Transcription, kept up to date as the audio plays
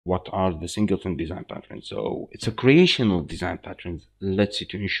what are the singleton design patterns. So it's a creational design patterns lets you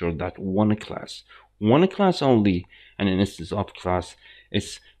to ensure that one class only, and an instance of class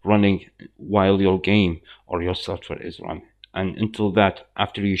is running while your game or your software is run. And until that,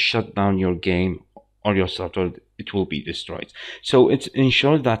 after you shut down your game or your software, it will be destroyed. So it's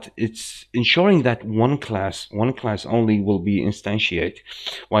ensuring that one class only will be instantiated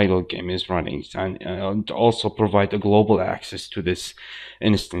while your game is running, and also provide a global access to this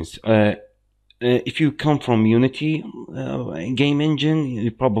instance. If you come from Unity game engine,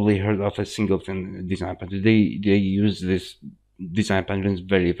 you probably heard of a singleton design pattern. They use this design patterns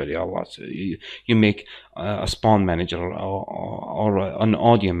very a lot. So you make a spawn manager or an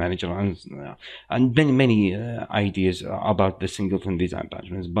audio manager, and many ideas about the singleton design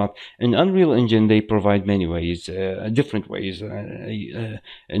patterns. But in Unreal Engine, they provide many ways, different ways in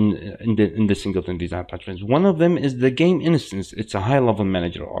the singleton design patterns. One of them is the game instance. It's a high level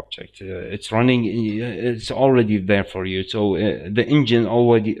manager object. It's running. It's already there for you. So the engine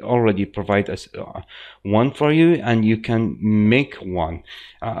already provide us one for you, and you can make one.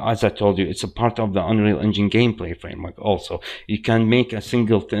 As I told you, it's a part of the Unreal Engine gameplay framework. Also, you can make a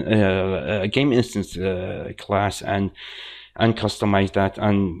single game instance class and customize that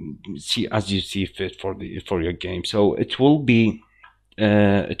and see as you see fit for your game. So it will be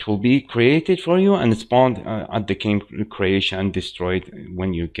created for you and spawned at the game creation and destroyed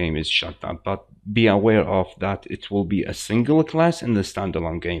when your game is shut down. But be aware of that it will be a single class in the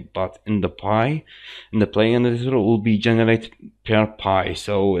standalone game, but in the play editor, it will be generated per pie.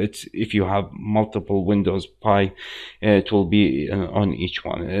 So it's, if you have multiple Windows pie, it will be on each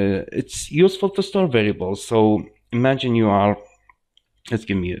one. It's useful to store variables. So imagine you are, let's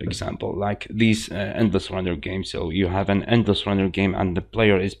give me an example, like these endless runner games. So you have an endless runner game and the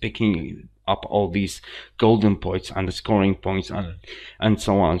player is picking up all these golden points and the scoring points and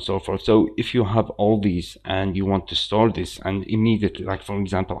so on and so forth. So if you have all these and you want to store this, and immediately, like for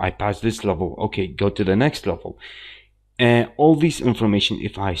example, I pass this level, okay, go to the next level. All this information,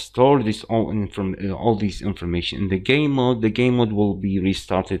 if I store this all these information in the game mode will be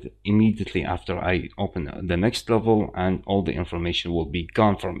restarted immediately after I open the next level, and all the information will be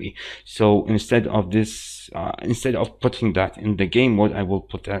gone from me. So instead of this, instead of putting that in the game mode, I will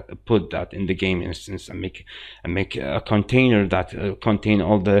put that in the game instance and make a container that contain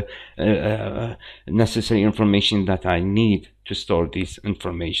all the necessary information that I need to store this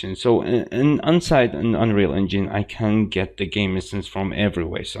information. So inside an Unreal Engine, I can get the game instance from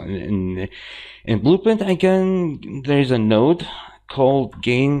everywhere. So in Blueprint, there's a node called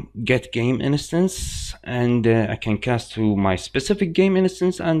get game instance, and I can cast to my specific game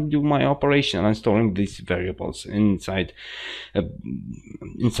instance and do my operation and storing these variables inside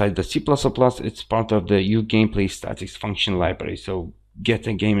the C++. It's part of the uGameplay statics function library. So get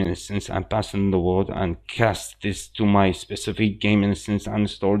a game instance and pass in the word and cast this to my specific game instance and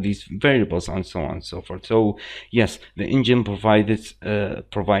store these variables and so on and so forth. So yes, the engine provide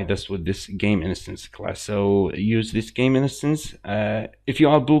us with this game instance class. So use this game instance. If you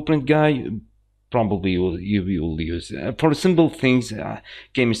are a Blueprint guy, probably you will use for simple things,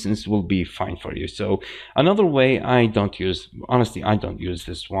 game instance will be fine for you. So another way I don't use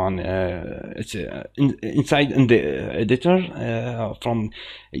this one, it's inside in the editor.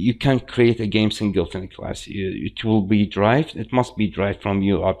 You can create a game singleton class. It will be derived, it must be derived from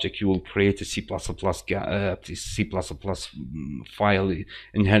your object. You will create a C++ file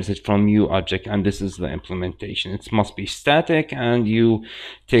inherited from your object, and this is the implementation. It must be static, and you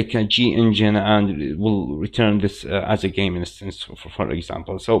take a G engine and it will return this as a game instance, for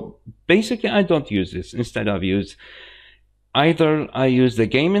example. So basically I don't use this. Instead I use the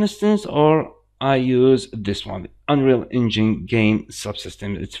game instance, or I use this one, Unreal Engine game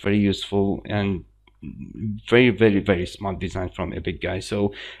subsystem. It's very useful and very smart design from a big guy.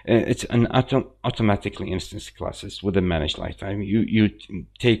 So it's an automatically instance classes with a managed lifetime. You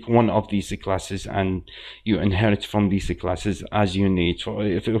take one of these classes and you inherit from these classes as you need.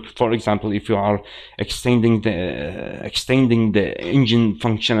 For example, if you are extending the engine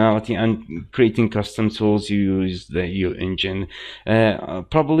functionality and creating custom tools, you use the U engine.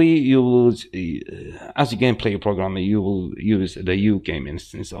 Probably you will, as a gameplay programmer, you will use the U game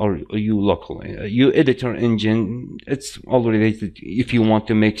instance or U local editor engine. It's all related if you want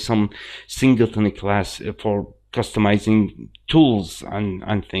to make some singleton class for customizing tools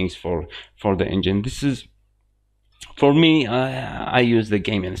and things for the engine. This is, for me, I use the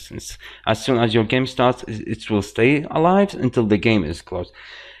game instance. As soon as your game starts, it will stay alive until the game is closed.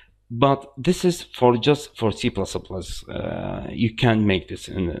 But this is just for C++. You can make this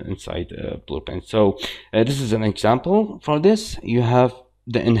inside Blueprint. So this is an example for this. You have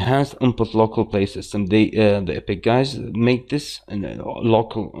the enhanced input local play system. The Epic guys make this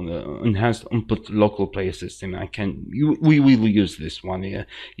local enhanced input local play system. We will use this one.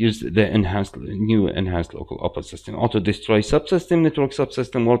 Use the new enhanced local open system, auto destroy subsystem, network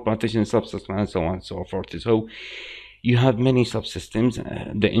subsystem, world partition subsystem, and so on and so forth. So you have many subsystems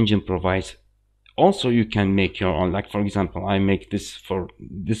the engine provides. Also, you can make your own. Like, for example, I make this for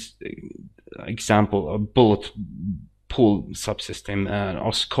this example, a bullet pool subsystem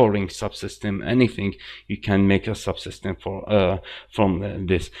or scoring subsystem. Anything you can make a subsystem for from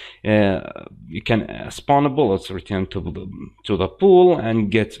this. You can spawn bullets, return to the pool,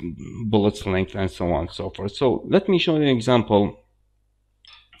 and get bullets length, and so on and so forth. So let me show you an example.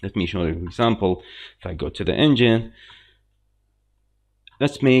 If I go to the engine,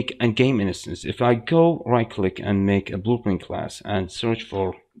 let's make a game instance. If I go right click and make a blueprint class and search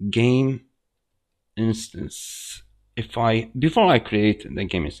for game instance, before I create the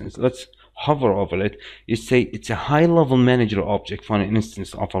game instance, let's hover over it. You say it's a high level manager object for an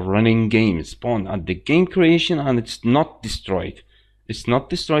instance of a running game spawned at the game creation, and it's not destroyed. It's not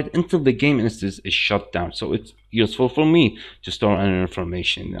destroyed until the game instance is shut down. So it's useful for me to store any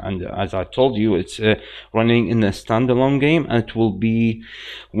information. And as I told you, it's running in a standalone game, and it will be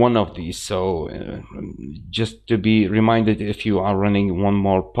one of these. So just to be reminded, if you are running one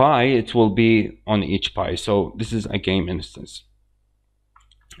more Pi, it will be on each Pi. So this is a game instance.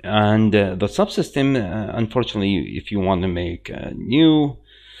 And the subsystem, unfortunately, if you want to make new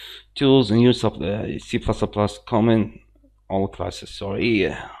tools and use of the C++ common all classes,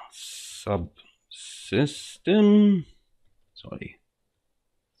 sorry, subsystem,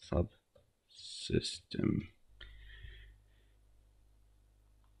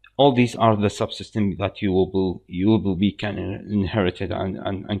 all these are the subsystem that you will be can inherit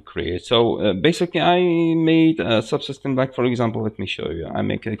and create. So basically, I made a subsystem. Like, for example, let me show you. I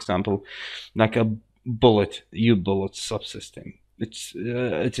make an example like a bullet subsystem.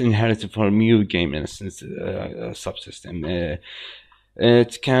 It's inherited from new game instance subsystem.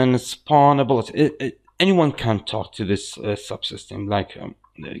 It can spawn a bullet. Anyone can talk to this subsystem. Like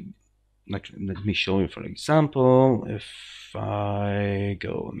let me show you. For example, if I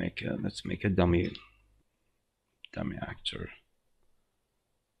go let's make a dummy actor.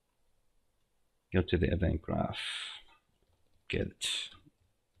 Go to the event graph. Get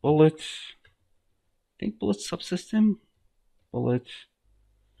bullet. I think bullet subsystem. Bullet.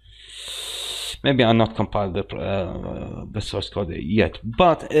 Maybe I'm not compiled the source code yet,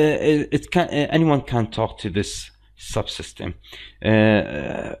 but anyone can talk to this subsystem.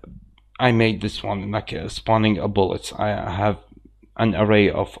 I made this one like spawning a bullets. I have an array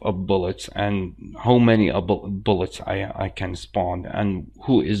of bullets, and how many bullets I can spawn, and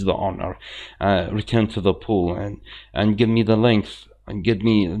who is the owner. Return to the pool and give me the length. And give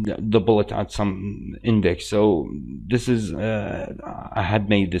me the bullet at some index. So this is I had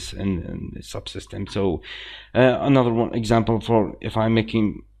made this in the subsystem. So another one example for if I'm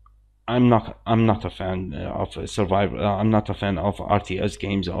making, I'm not a fan of survival. I'm not a fan of RTS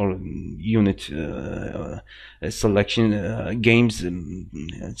games or unit selection games.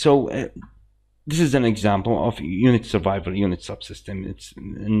 So this is an example of unit survival unit subsystem. It's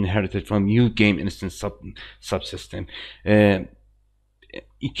inherited from new game instance subsystem.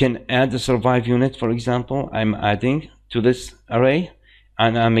 You can add a survive unit, for example. I'm adding to this array,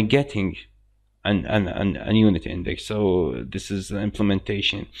 and I'm getting an unit index. So this is the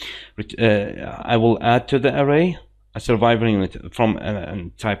implementation. I will add to the array a survivor unit from a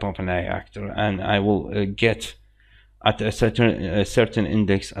type of an AI actor, and I will get at a certain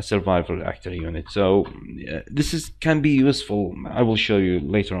index a survival actor unit. So this can be useful. I will show you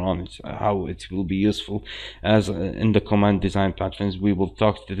later on how it will be useful, as in the command design patterns we will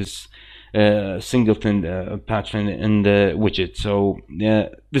talk to this singleton pattern in the widget. So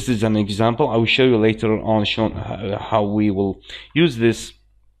this is an example. I will show you later on how we will use this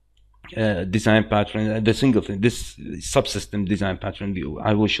design pattern, the singleton, this subsystem design pattern.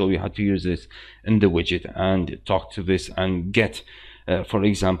 I will show you how to use this in the widget and talk to this and get for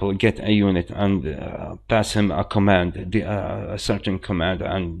example, get a unit and pass him a command, a certain command,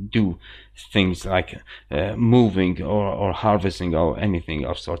 and do things like moving or harvesting or anything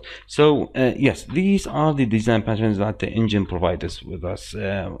of sort. So yes, these are the design patterns that the engine provides us with us.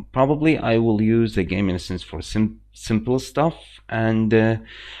 Probably I will use the game instance for simple stuff, and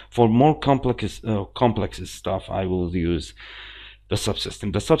for more complex stuff I will use the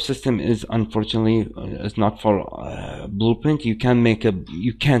subsystem. The subsystem is unfortunately is not for blueprint. You can't make a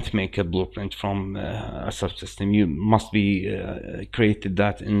blueprint from a subsystem. You must be created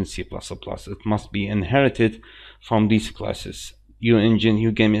that in C++. It must be inherited from these classes. U engine,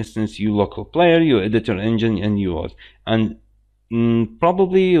 U game instance, U local player, U editor engine, and U OS. And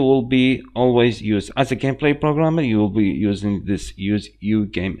probably you will be always use as a gameplay programmer, you will be using this use U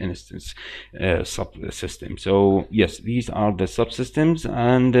game instance subsystem. So yes, these are the subsystems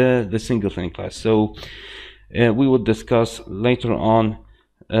and the singleton class. So we will discuss later on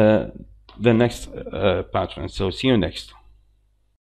the next pattern. So see you next.